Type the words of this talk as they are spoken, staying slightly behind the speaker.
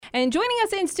And joining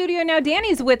us in studio now,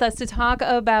 Danny's with us to talk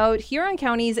about Huron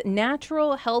County's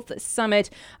Natural Health Summit,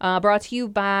 brought to you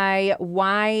by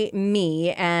Why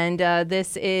Me. And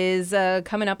this is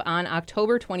coming up on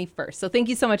October 21st. So thank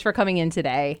you so much for coming in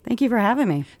today. Thank you for having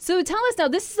me. So tell us now,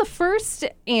 this is the first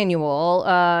annual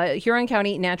Huron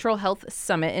County Natural Health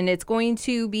Summit, and it's going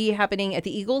to be happening at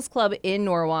the Eagles Club in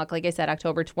Norwalk, like I said,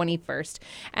 October 21st.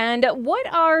 And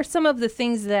what are some of the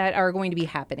things that are going to be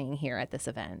happening here at this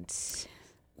event?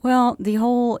 Well, the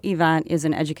whole event is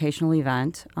an educational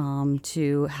event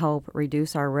to help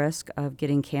reduce our risk of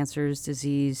getting cancer's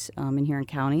disease in Huron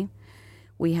County.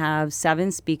 We have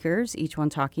 7 speakers, each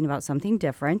one talking about something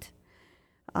different.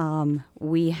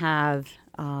 We have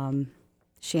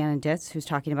Shannon Ditz, who's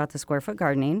talking about the square foot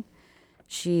gardening.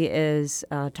 She is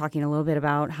talking a little bit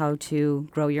about how to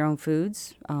grow your own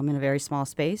foods in a very small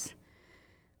space.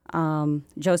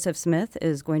 Joseph Smith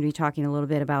is going to be talking a little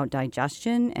bit about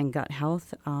digestion and gut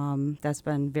health. That's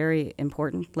been very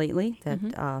important lately,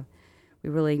 that we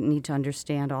really need to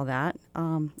understand all that.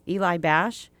 Eli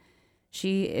Bash,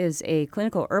 she is a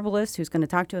clinical herbalist who's going to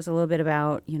talk to us a little bit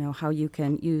about, how you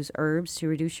can use herbs to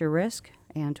reduce your risk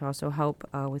and to also help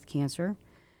with cancer.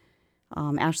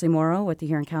 Ashley Morrow with the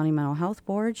Huron County Mental Health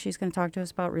Board, she's going to talk to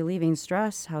us about relieving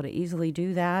stress, how to easily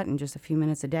do that in just a few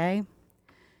minutes a day.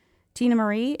 Tina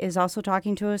Marie is also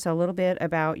talking to us a little bit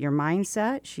about your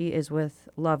mindset. She is with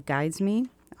Love Guides Me,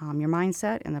 your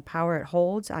mindset and the power it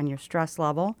holds on your stress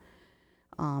level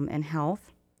and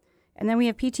health. And then we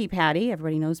have PT Patty.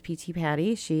 Everybody knows PT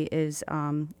Patty. She is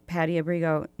Patty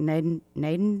Abrigo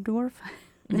Nadendorf.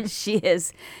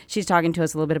 She's talking to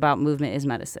us a little bit about movement is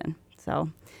medicine.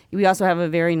 So we also have a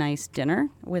very nice dinner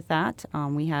with that.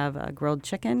 We have grilled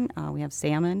chicken. We have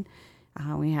salmon.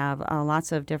 We have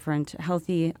lots of different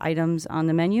healthy items on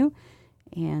the menu,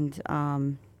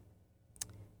 and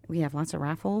we have lots of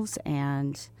raffles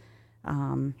and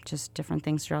just different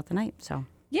things throughout the night.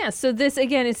 Yeah, so this,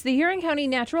 again, it's the Huron County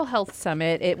Natural Health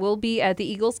Summit. It will be at the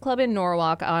Eagles Club in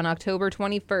Norwalk on October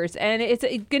 21st, and it's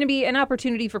going to be an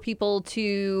opportunity for people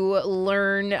to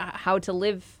learn how to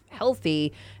live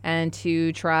healthy and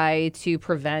to try to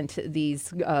prevent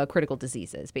these critical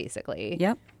diseases, basically.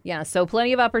 Yep. Yeah, so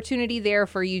plenty of opportunity there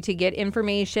for you to get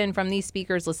information from these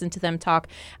speakers, listen to them talk.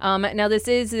 Now, this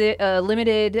is a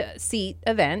limited seat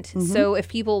event, so if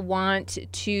people want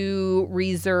to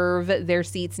reserve their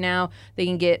seats now, they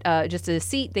can get just a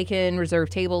seat. They can reserve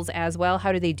tables as well.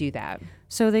 How do they do that?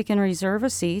 So they can reserve a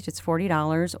seat. It's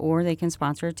 $40, or they can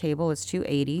sponsor a table. It's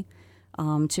 $280.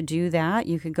 To do that,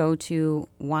 you could go to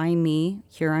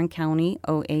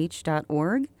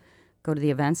whymehuroncountyoh.org, go to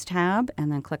the events tab,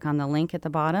 and then click on the link at the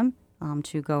bottom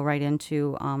to go right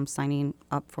into signing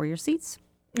up for your seats.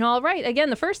 All right. Again,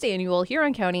 the first annual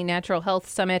Huron County Natural Health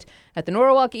Summit at the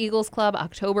Norwalk Eagles Club,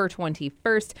 October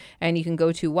 21st. And you can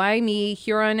go to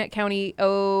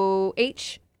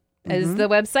whymehuroncountyoh as the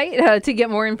website to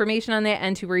get more information on that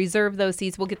and to reserve those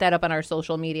seats. We'll get that up on our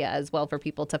social media as well for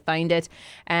people to find it.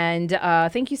 And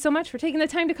thank you so much for taking the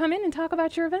time to come in and talk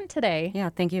about your event today. Yeah,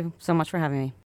 thank you so much for having me.